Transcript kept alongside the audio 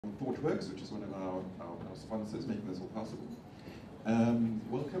ThoughtWorks, which is one of our sponsors making this all possible.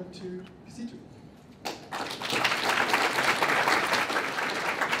 Welcome to Kisitu.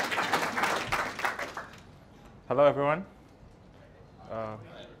 Hello, everyone.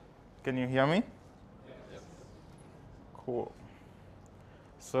 Can you hear me? Yes. Cool.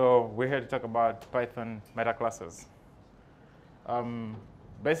 So we're here to talk about Python metaclasses.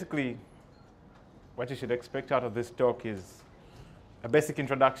 Basically, what you should expect out of this talk is a basic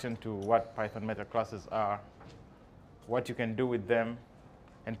introduction to what Python metaclasses are, what you can do with them,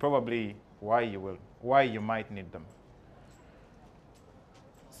 and probably why you might need them.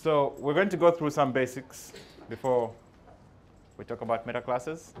 So we're going to go through some basics before we talk about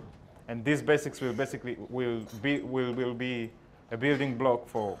metaclasses, and these basics will be a building block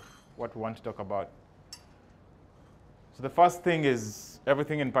for what we want to talk about. So the first thing is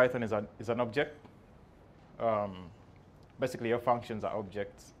everything in Python is an object. Basically, your functions are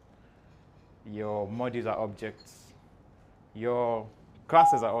objects. Your modules are objects. Your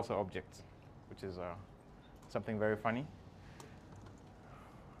classes are also objects, which is something very funny.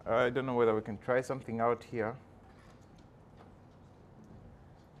 I don't know whether we can try something out here.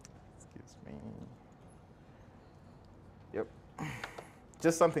 Excuse me. Yep.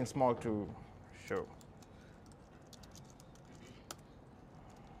 Just something small to show.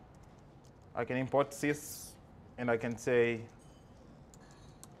 I can import sys, and I can say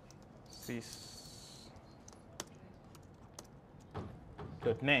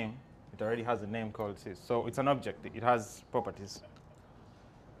sys.name. It already has a name called sys. So it's an object. It has properties.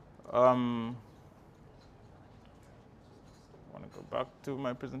 I want to go back to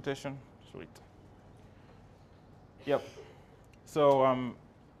my presentation. Sweet. Yep. So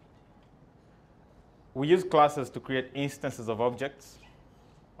we use classes to create instances of objects.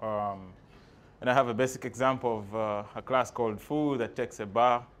 And I have a basic example of a class called foo that takes a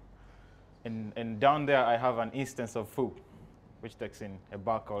bar. And down there, I have an instance of foo, which takes in a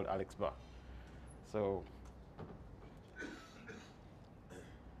bar called Alex bar. So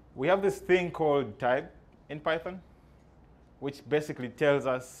we have this thing called type in Python, which basically tells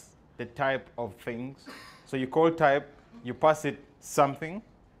us the type of things. So you call type, you pass it something,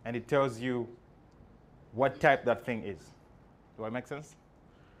 and it tells you what type that thing is. Do I make sense?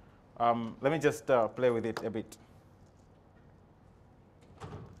 Let me just play with it a bit.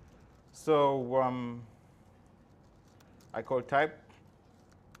 So I call type.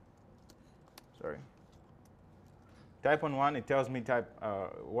 Sorry. Type on 1, it tells me type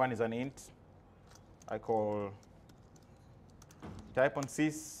 1 is an int. I call type on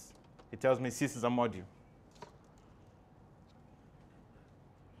sys, it tells me sys is a module.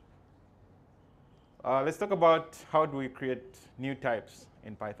 Let's talk about how do we create new types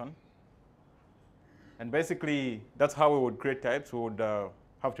in Python. And basically, that's how we would create types. We would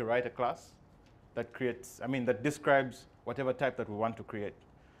have to write a class that that describes whatever type that we want to create.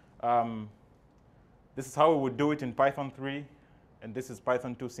 This is how we would do it in Python 3, and this is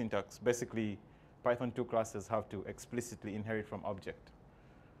Python 2 syntax. Basically, Python 2 classes have to explicitly inherit from object.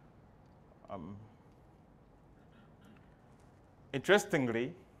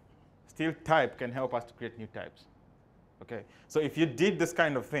 Interestingly, still type can help us to create new types. Okay, so if you did this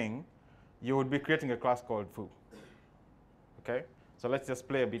kind of thing, you would be creating a class called foo. Okay, so let's just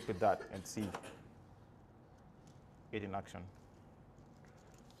play a bit with that and see it in action.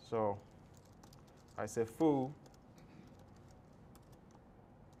 So I say foo.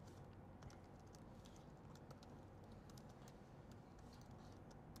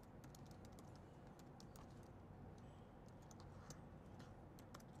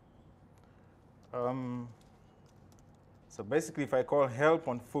 So basically, if I call help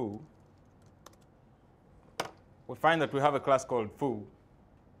on foo, we find that we have a class called foo.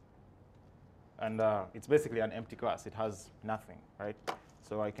 And it's basically an empty class. It has nothing, right?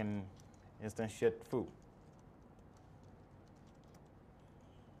 So I can instantiate foo.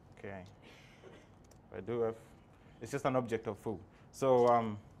 OK. I do have, it's just an object of foo.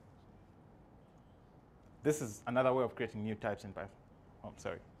 So this is another way of creating new types in Python. Oh,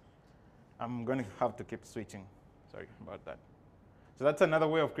 sorry. I'm going to have to keep switching. Sorry about that. So that's another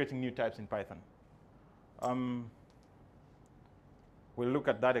way of creating new types in Python. We'll look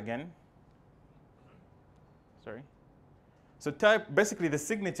at that again. Sorry. So type, basically the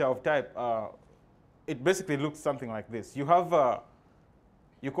signature of type, it basically looks something like this. You have,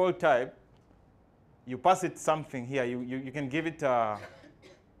 you call type, you pass it something here. You can give it a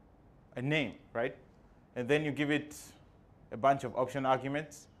name, right? And then you give it a bunch of option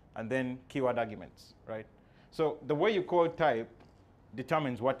arguments and then keyword arguments, right? So the way you call type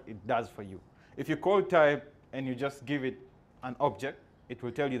determines what it does for you. If you call type and you just give it an object, it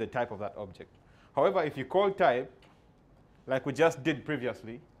will tell you the type of that object. However, if you call type, like we just did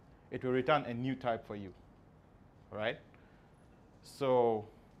previously, it will return a new type for you, right? So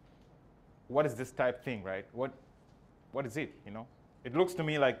what is this type thing, right? What is it, you know? It looks to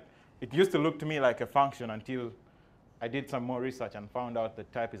me like, it used to look to me like a function until I did some more research and found out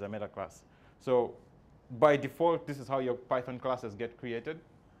that type is a meta class. So by default, this is how your Python classes get created.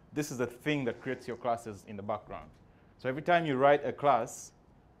 This is the thing that creates your classes in the background. So every time you write a class,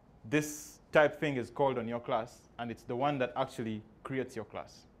 this type thing is called on your class, and it's the one that actually creates your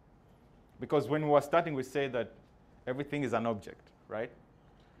class. Because when we were starting, we said that everything is an object, right?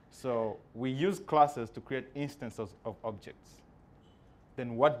 So we use classes to create instances of objects.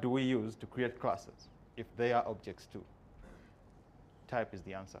 Then what do we use to create classes if they are objects too? Type is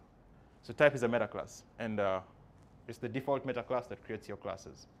the answer. So type is a meta class, and it's the default meta class that creates your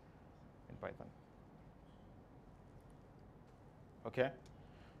classes in Python. Okay?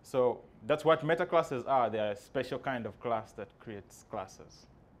 So that's what meta classes are. They are a special kind of class that creates classes.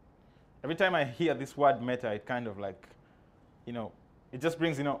 Every time I hear this word meta, it kind of like, you know, it just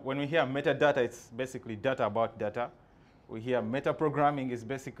brings, you know, when we hear metadata, it's basically data about data. We hear metaprogramming is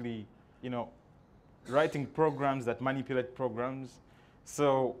basically, you know, writing programs that manipulate programs.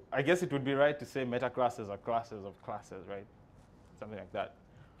 So I guess it would be right to say meta classes are classes of classes, right? Something like that.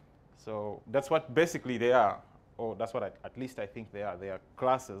 So that's what basically they are, or that's what at least I think they are. They are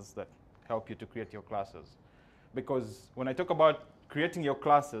classes that help you to create your classes. Because when I talk about creating your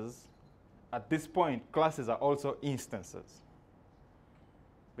classes, at this point, classes are also instances.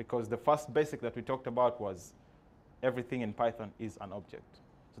 Because the first basic that we talked about was everything in Python is an object.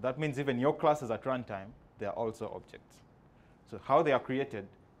 So that means even your classes at runtime, they are also objects. So how they are created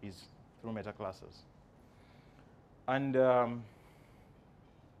is through meta classes. And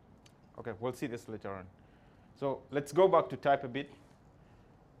OK, we'll see this later on. So let's go back to type a bit.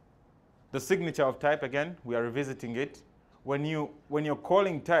 The signature of type, again, we are revisiting it. When you're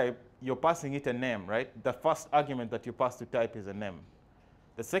calling type, you're passing it a name, right? The first argument that you pass to type is a name.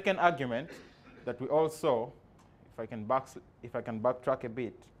 The second argument that we all saw, if I can backtrack a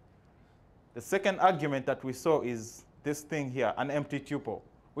bit, the second argument that we saw is this thing here, an empty tuple,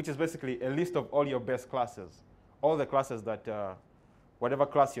 which is basically a list of all your base classes, all the classes that whatever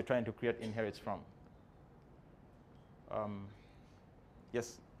class you're trying to create inherits from.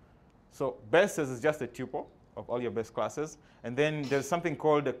 Yes. So bases is just a tuple of all your base classes. And then there's something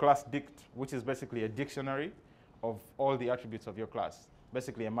called a class dict, which is basically a dictionary of all the attributes of your class.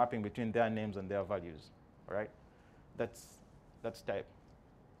 Basically a mapping between their names and their values. All right? That's type.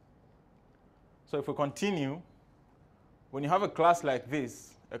 So if we continue, when you have a class like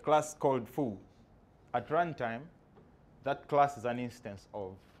this, a class called foo, at runtime, that class is an instance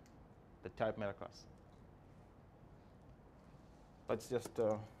of the type meta class. Let's just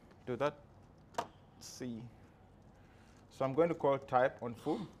do that. Let's see. So I'm going to call type on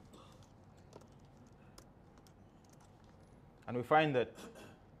foo. And we find that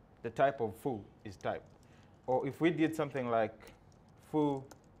the type of foo is type. Or if we did something like foo.__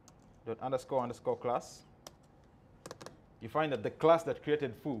 class, you find that the class that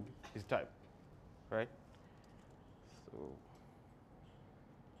created foo is type, right? So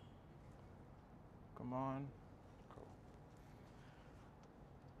come on. Cool.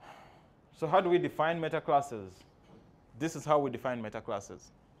 So how do we define meta classes? This is how we define meta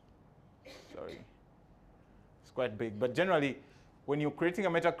classes. Sorry. It's quite big. But generally, when you're creating a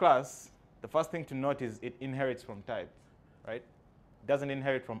meta class, the first thing to note is it inherits from type, right? It doesn't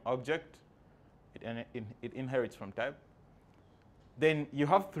inherit from object. It inherits from type. Then you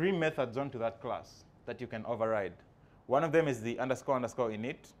have 3 methods onto that class that you can override. One of them is the __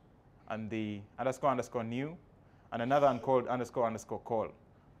 init, and the __ new, and another one called __ call.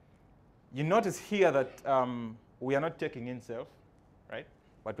 You notice here that we are not taking in self, right?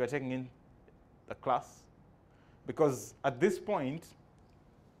 But we are taking in the class. Because at this point,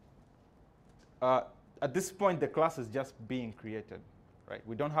 the class is just being created, right?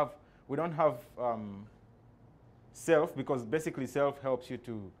 We don't have self, because basically self helps you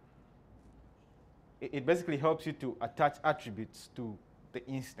to. It basically helps you to attach attributes to the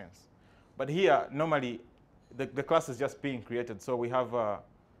instance. But here, normally, the class is just being created. So we have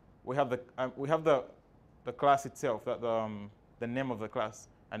the class itself, the name of the class,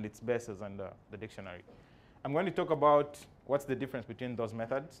 and its bases and the dictionary. I'm going to talk about what's the difference between those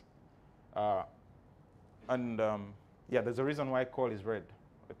methods. Yeah, there's a reason why call is red.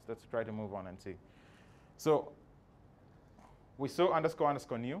 Let's try to move on and see. So we saw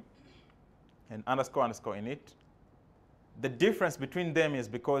 __ new and __ init. The difference between them is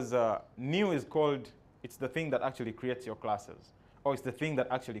because new is called, it's the thing that actually creates your classes. or it's the thing that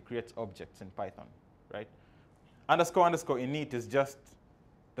actually creates objects in Python, right? Underscore underscore init is just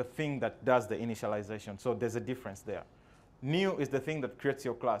the thing that does the initialization. So there's a difference there. New is the thing that creates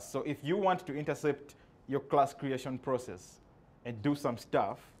your class. So if you want to intercept your class creation process and do some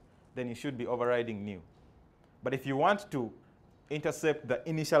stuff, then you should be overriding new. But if you want to intercept the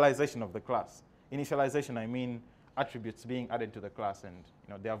initialization of the class, initialization, I mean attributes being added to the class and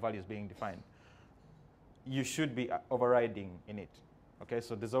their values being defined, you should be overriding init. Okay,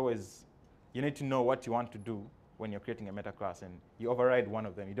 so there's always, you need to know what you want to do when you're creating a meta class, and you override one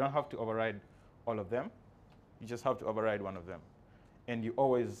of them. You don't have to override all of them. You just have to override one of them. And you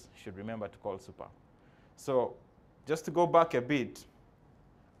always should remember to call super. So just to go back a bit,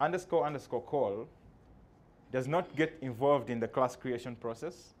 underscore underscore call does not get involved in the class creation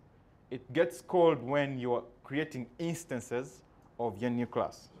process. It gets called when you're creating instances of your new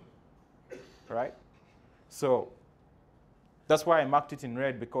class, right? So that's why I marked it in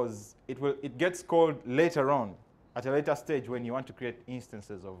red, because it gets called later on, at a later stage, when you want to create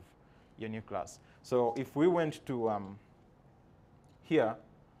instances of your new class. So if we went to here,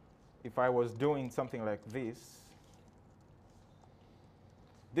 if I was doing something like this,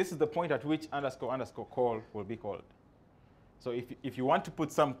 this is the point at which underscore underscore call will be called. So if you want to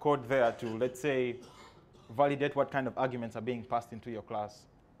put some code there to, let's say, validate what kind of arguments are being passed into your class,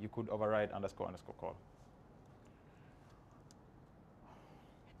 you could override underscore underscore call.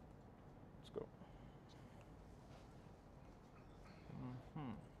 Let's go.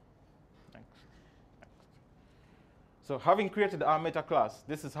 Next. So having created our meta class,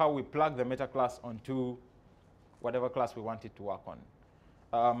 this is how we plug the meta class onto whatever class we want it to work on.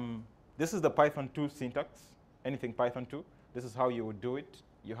 This is the Python 2 syntax, anything Python 2. This is how you would do it.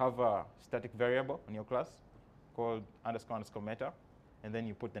 You have a static variable in your class called underscore underscore meta, and then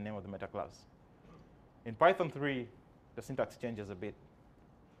you put the name of the meta class. In Python 3, the syntax changes a bit.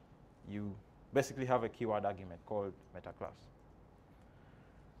 You basically have a keyword argument called meta class.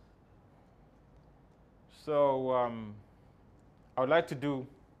 So I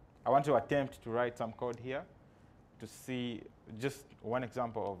want to attempt to write some code here to see just one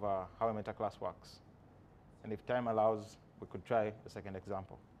example of how a meta class works. And if time allows, we could try the second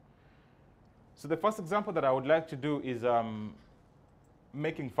example. So the first example that I would like to do is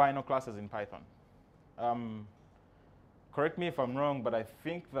making final classes in Python. Correct me if I'm wrong, but I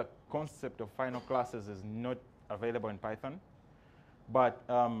think the concept of final classes is not available in Python. But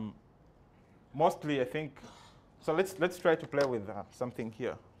mostly, I think, so let's try to play with something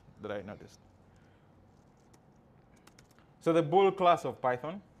here that I noticed. So the bool class of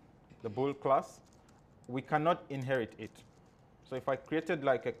Python, the bool class, we cannot inherit it. So if I created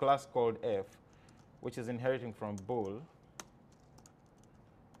like a class called f, which is inheriting from bool,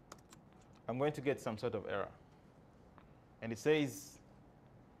 I'm going to get some sort of error. And it says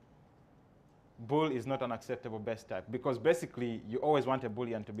bool is not an acceptable base type, because basically you always want a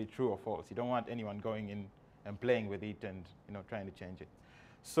Boolean to be true or false. You don't want anyone going in and playing with it and trying to change it.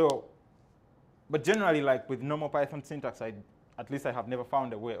 So, but generally, like with normal Python syntax, at least I have never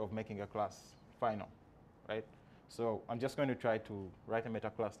found a way of making a class final, right? So I'm just going to try to write a meta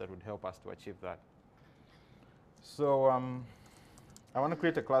class that would help us to achieve that. So I want to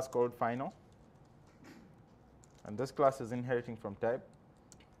create a class called final. And this class is inheriting from type.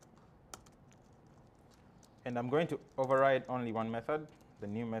 And I'm going to override only one method, the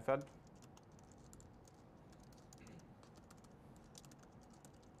new method.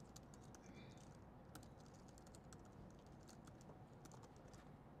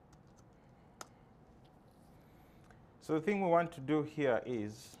 So the thing we want to do here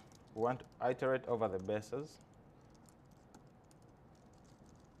is we want to iterate over the bases.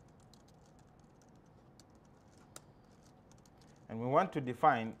 And we want to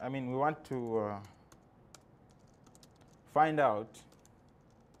define, we want to find out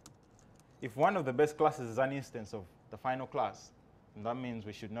if one of the base classes is an instance of the final class. And that means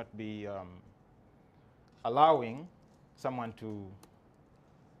we should not be allowing someone to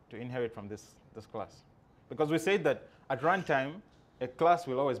inherit from this class. Because we said that at runtime, a class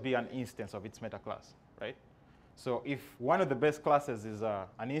will always be an instance of its meta class, right? So if one of the base classes is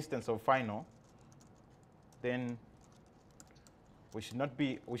an instance of final, then we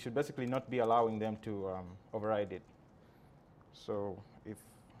should basically not be allowing them to override it. So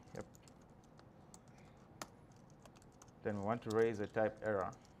then we want to raise a type error.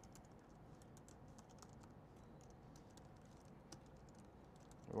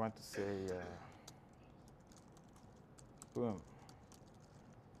 We want to say, boom,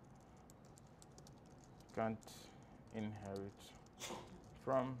 can't inherit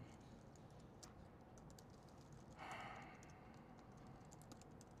from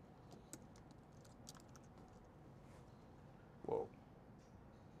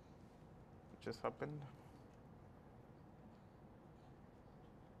just happened?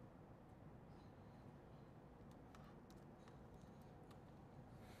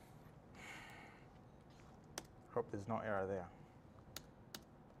 Hope there's no error there.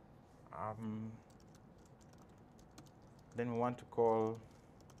 Then we want to call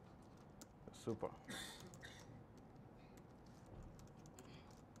the super.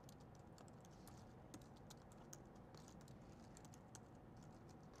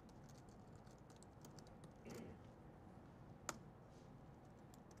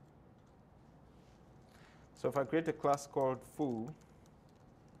 So if I create a class called foo,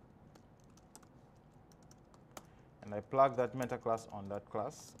 and I plug that meta class on that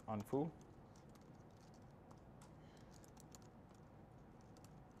class, on foo,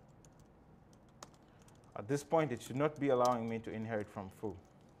 at this point, it should not be allowing me to inherit from foo.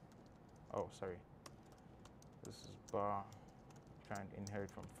 Oh, sorry. This is bar trying to inherit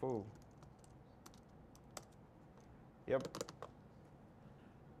from foo. Yep.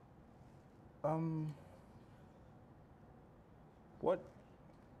 What?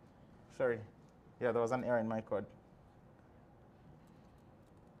 Sorry. Yeah, there was an error in my code.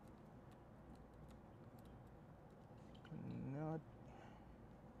 Not.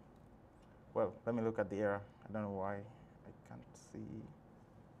 Well, let me look at the error. I don't know why I can't see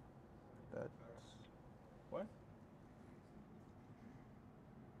that. What?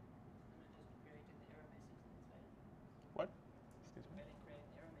 What? Excuse me.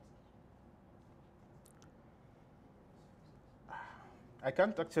 I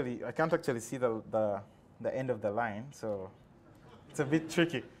can't actually see the end of the line, so it's a bit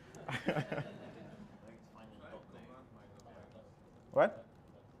tricky. What?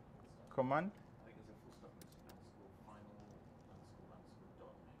 Command?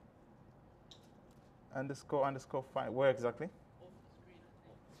 Underscore file. Where exactly?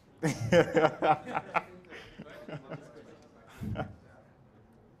 Just press enter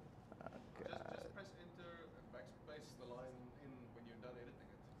and backspace the line in when you're done editing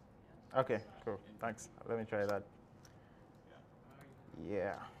it. Okay, cool. Thanks. Let me try that.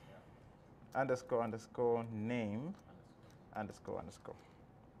 Yeah. Underscore name underscore.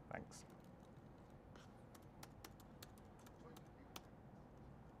 Thanks.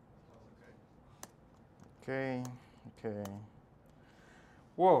 Okay.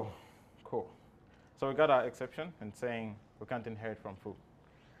 Whoa, cool. So we got our exception and saying we can't inherit from foo.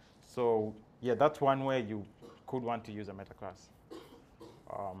 So yeah, that's one way you could want to use a meta class.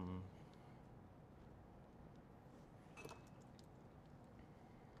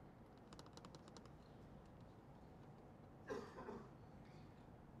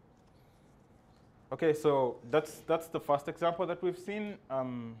 Okay, so that's the first example that we've seen.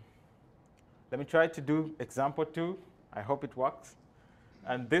 Let me try to do example 2. I hope it works.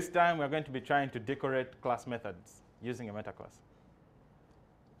 And this time we're going to be trying to decorate class methods using a meta class.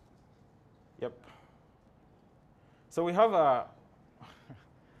 Yep. So we have a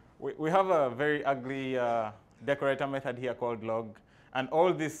we have a very ugly decorator method here called log. And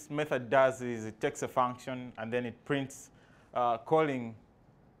all this method does is it takes a function and then it prints calling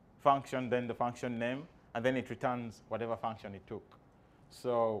function, then the function name, and then it returns whatever function it took.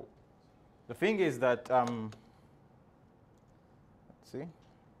 So the thing is that, let's see.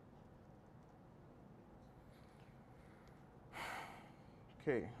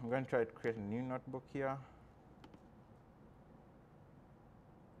 Okay, I'm going to try to create a new notebook here.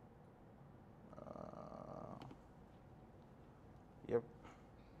 Yep.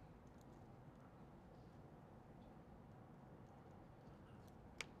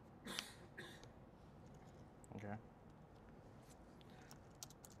 Okay.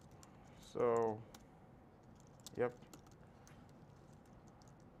 So, yep.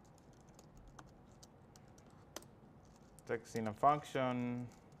 Takes in a function,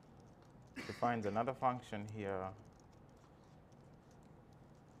 defines another function here,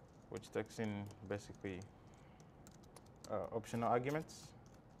 which takes in basically optional arguments.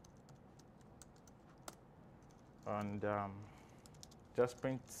 And just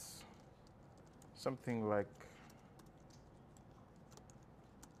prints something like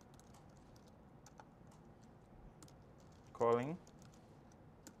calling.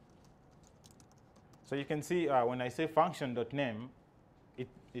 So you can see when I say function.name,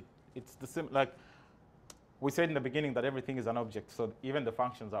 it's the same, like we said in the beginning that everything is an object, so even the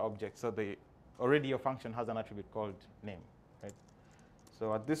functions are objects. So already your function has an attribute called name, right?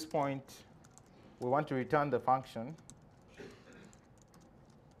 So at this point, we want to return the function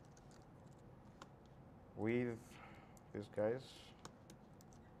with these guys.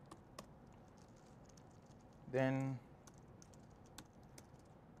 Then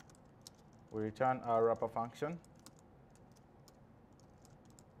we return our wrapper function.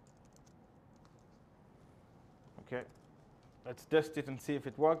 Okay, let's test it and see if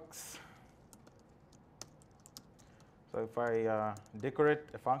it works. So if I decorate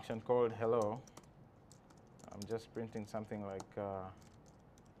a function called hello, I'm just printing something like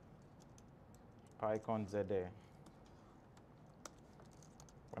PyConZA.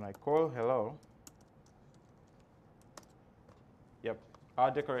 When I call hello, yep,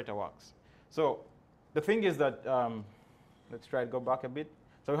 our decorator works. So the thing is that, let's try to go back a bit.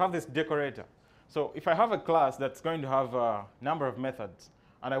 So we have this decorator. So if I have a class that's going to have a number of methods,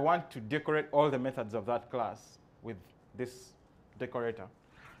 and I want to decorate all the methods of that class with this decorator,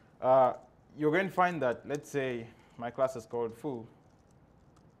 you're going to find that, let's say my class is called foo.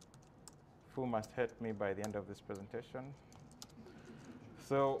 Foo must hate me by the end of this presentation.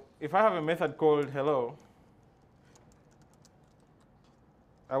 So if I have a method called hello,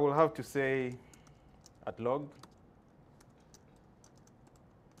 I will have to say at log.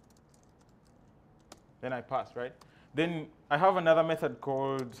 Then I pass, right? Then I have another method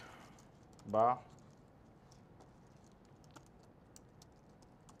called bar.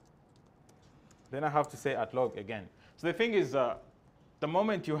 Then I have to say at log again. So the thing is, the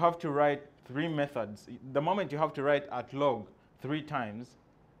moment you have to write 3 methods, the moment you have to write at log 3 times,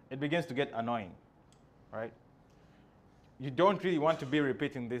 it begins to get annoying, right? You don't really want to be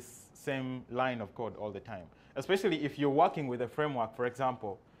repeating this same line of code all the time, especially if you're working with a framework, for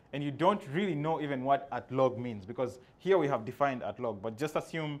example, and you don't really know even what at log means, because here we have defined at log, but just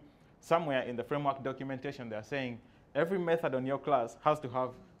assume somewhere in the framework documentation they're saying every method on your class has to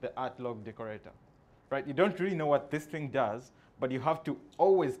have the at log decorator, right? You don't really know what this thing does, but you have to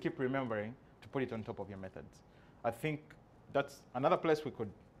always keep remembering to put it on top of your methods. I think that's another place we could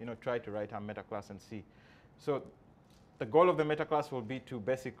try to write our meta class and see. So the goal of the meta class will be to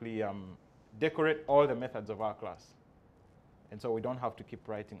basically decorate all the methods of our class. And so we don't have to keep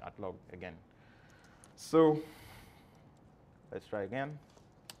writing at log again. So let's try again.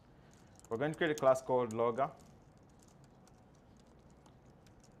 We're going to create a class called logger,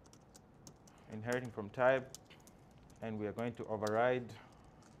 inheriting from type, and we are going to override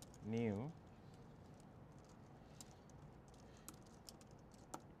new.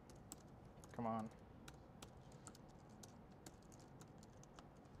 Come on.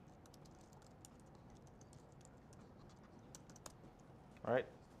 All right.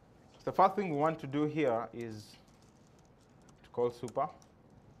 So the first thing we want to do here is to call super.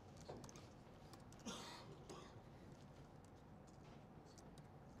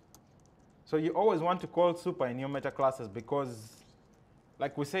 So you always want to call super in your meta classes because,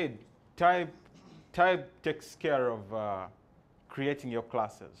 like we said, type takes care of creating your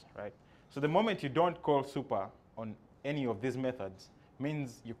classes, right? So the moment you don't call super on any of these methods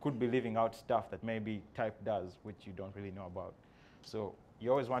means you could be leaving out stuff that maybe type does, which you don't really know about. So you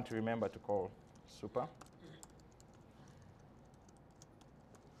always want to remember to call super.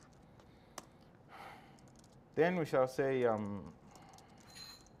 Then we shall say,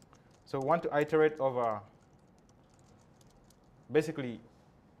 so we want to iterate over basically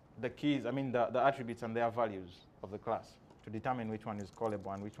the keys, the attributes and their values of the class to determine which one is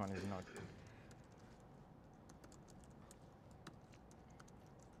callable and which one is not.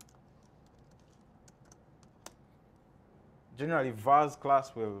 Generally, var's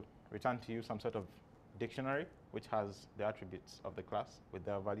class will return to you some sort of dictionary which has the attributes of the class with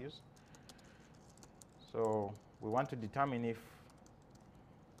their values. So we want to determine if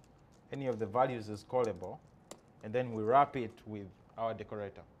any of the values is callable, and then we wrap it with our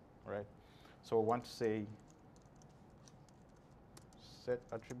decorator, right? So we want to say set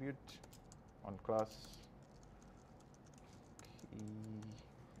attribute on class key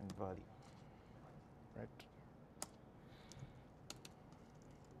and value, right?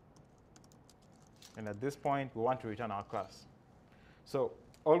 And at this point, we want to return our class. So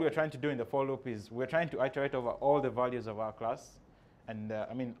all we're trying to do in the for loop is we're trying to iterate over all the values of our class, and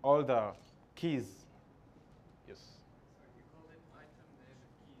all the keys. Yes. So you call it item, there's a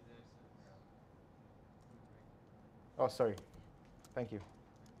key there. Oh, sorry. Thank you.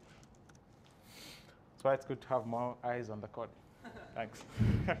 That's why it's good to have more eyes on the code. Thanks.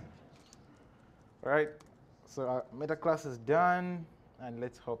 All right. So our meta class is done, and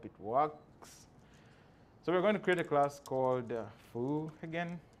let's hope it works. So we're going to create a class called foo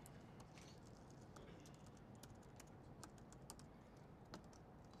again.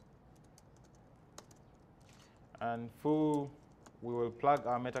 And foo, we will plug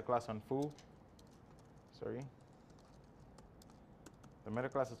our meta class on foo. Sorry. The meta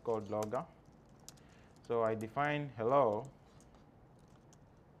class is called logger. So I define hello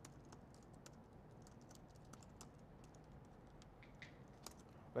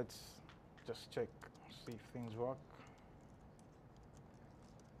let's just check, see if things work.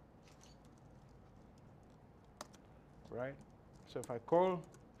 Right? So if I call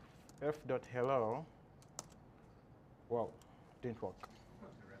f.hello, wow, didn't work.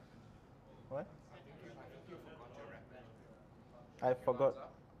 What? I forgot.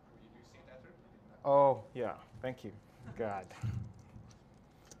 Oh, yeah, thank you. God.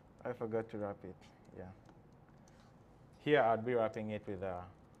 I forgot to wrap it, yeah. Here I'd be wrapping it with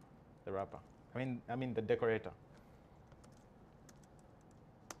the wrapper. I mean the decorator.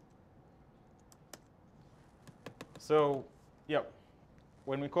 So, yeah,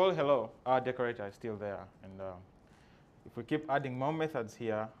 when we call hello, our decorator is still there. And if we keep adding more methods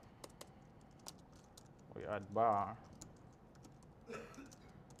here, we add bar.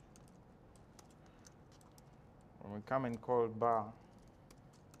 When we come and call bar,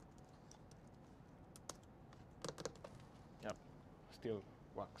 yep, still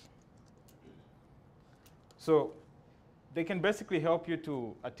works. So they can basically help you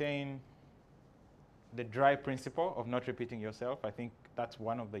to attain the dry principle of not repeating yourself. I think that's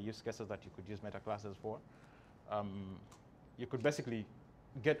one of the use cases that you could use meta classes for. You could basically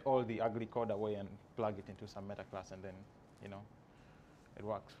get all the ugly code away and plug it into some meta class, and then, you know, it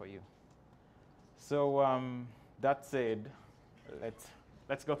works for you. So that said,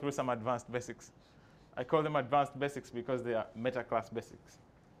 let's go through some advanced basics. I call them advanced basics because they are meta class basics,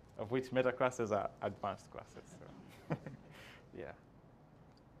 of which meta classes are advanced classes. So yeah.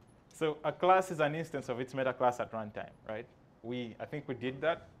 So a class is an instance of its meta class at runtime, right? I think we did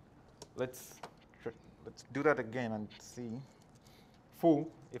that. Let's do that again and see. Foo,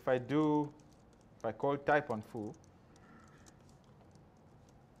 if I call type on foo,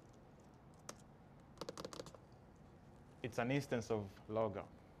 it's an instance of logger,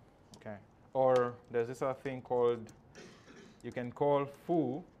 okay? Or there's this other thing called, you can call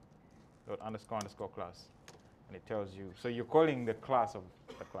foo __ class, and it tells you. So you're calling the class of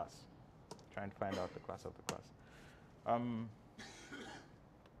the class, trying to find out the class of the class.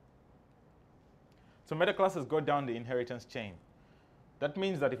 So meta classes go down the inheritance chain. That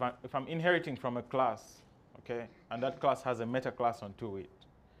means that if I'm inheriting from a class, okay, and that class has a meta class onto it,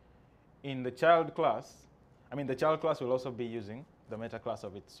 in the child class, the child class will also be using the meta class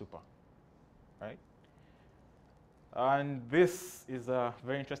of its super, right? And this is a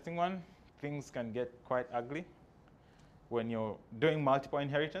very interesting one. Things can get quite ugly when you're doing multiple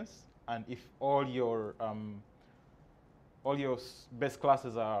inheritance, and if all your base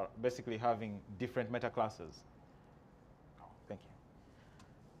classes are basically having different meta classes. Oh, thank you.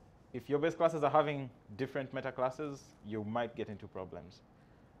 If your base classes are having different meta classes, you might get into problems.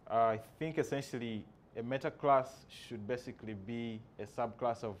 I think essentially a meta class should basically be a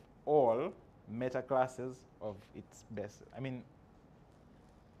subclass of all meta classes of its base.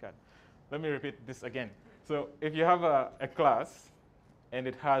 God, let me repeat this again. So if you have a class and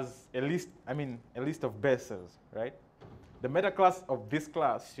it has a list of bases, right? The meta class of this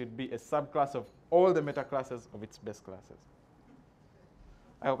class should be a subclass of all the meta classes of its base classes.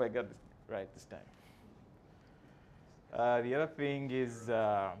 I hope I got this right this time. The other thing is,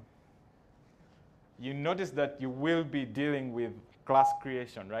 you notice that you will be dealing with class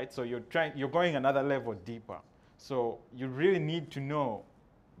creation, right? So you're going another level deeper. So you really need to know,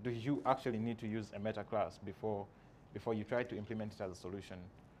 do you actually need to use a meta class before you try to implement it as a solution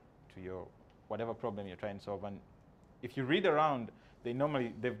to your whatever problem you're trying to solve. And if you read around,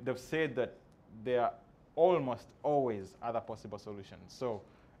 they've said that there are almost always other possible solutions. So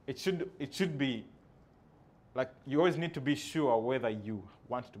it should be like you always need to be sure whether you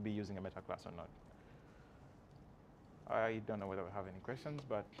want to be using a meta class or not. I don't know whether we have any questions,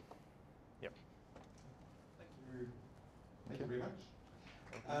 but yep. Thank you very much.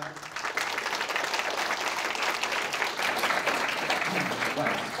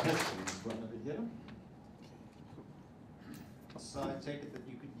 Right, questions from over here. So I take it that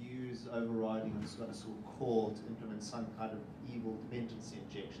you could use overriding and sort of core to implement some kind of evil dependency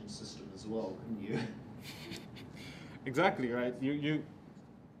injection system as well, couldn't you? Exactly, right. You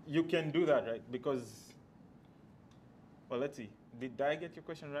can do that, right? Because, well, let's see. Did I get your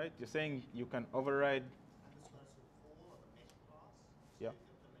question right? You're saying you can override. And this one is core of a meta class to Yeah.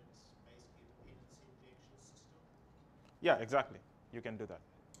 implement basically a dependency injection system. Yeah, exactly. You can do that.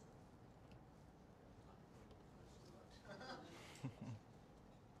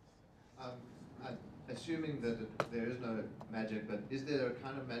 Assuming that there is no magic, but is there a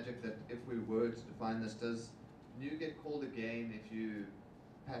kind of magic that if we were to define this, does new get called again if you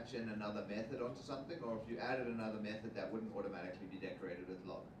patch in another method onto something, or if you added another method that wouldn't automatically be decorated with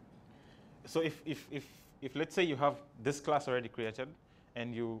log? So if let's say you have this class already created,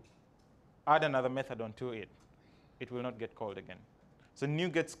 and you add another method onto it, it will not get called again. So new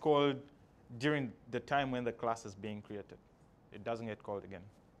gets called during the time when the class is being created. It doesn't get called again.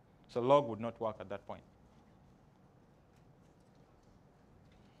 So log would not work at that point.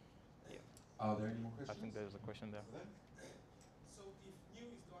 Are there any more I questions? think there's a question there. So if new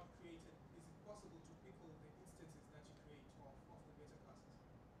is not created, is it possible to pickle the instances that you create of the meta classes?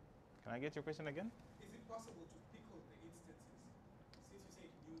 Can I get your question again? Is it possible to pickle the instances since you say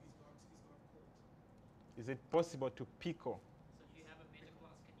new is not called? Is it possible to pickle? So if you have a meta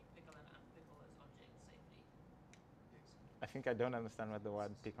class, can you pickle and unpickle those objects safely? I think I don't understand what the word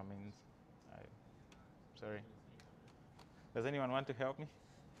pickle means. Sorry. Does anyone want to help me?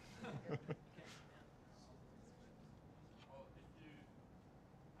 Well, if you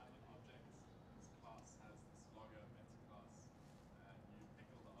have an object, this class has this logger meta class, and you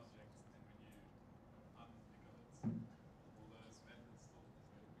pickle the object, and when you unpickle it, all those methods still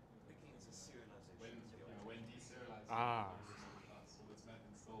Picking is a serialization. when deserialized Ah. class, will its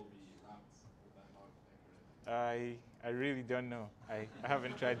methods still be routes? Would that not be correct? I really don't know. I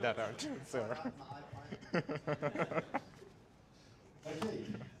haven't tried that out. So. Okay,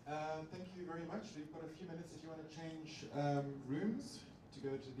 thank you very much. We've got a few minutes if you want to change rooms to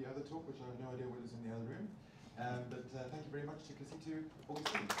go to the other talk, which I have no idea what is in the other room. But thank you very much to Kisitu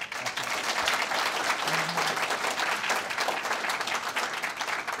Augustine.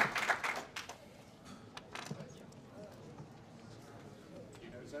 Do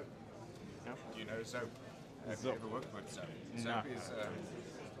you know Zope? No? Do you know Zope? Have you Zope. ever worked with Zope? No. Zope is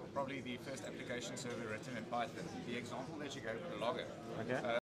probably the first application server written in Python. The example that you gave with the logger. Okay.